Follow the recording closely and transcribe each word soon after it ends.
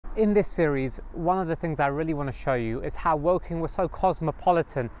In this series, one of the things I really want to show you is how Woking was so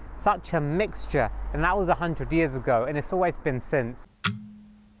cosmopolitan, such a mixture, and that was 100 years ago, and it's always been since.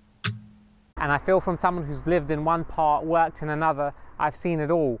 And I feel from someone who's lived in one part, worked in another, I've seen it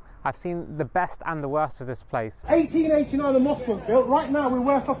all. I've seen the best and the worst of this place. 1889 the mosque was built. Right now we're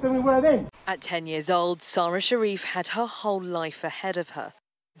worse off than we were then. At 10 years old, Sara Sharif had her whole life ahead of her.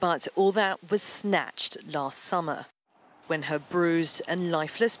 But all that was snatched last summer, when her bruised and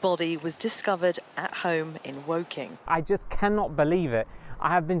lifeless body was discovered at home in Woking. I just cannot believe it. I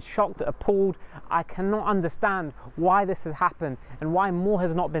have been shocked, appalled. I cannot understand why this has happened and why more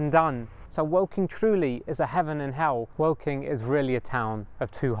has not been done. So Woking truly is a heaven and hell. Woking is really a town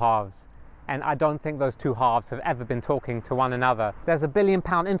of two halves. And I don't think those two halves have ever been talking to one another. There's £1 billion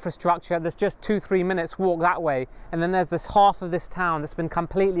infrastructure that's just 2-3 minutes walk that way. And then there's this half of this town that's been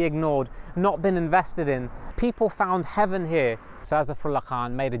completely ignored, not been invested in. People found heaven here. So Azafrullah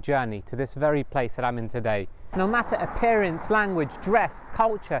Khan made a journey to this very place that I'm in today. No matter appearance, language, dress,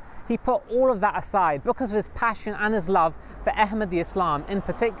 culture, he put all of that aside because of his passion and his love for Ahmadi Islam in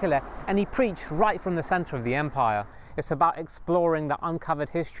particular, and he preached right from the centre of the empire. It's about exploring the uncovered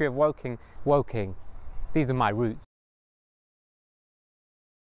history of Woking. Woking, these are my roots.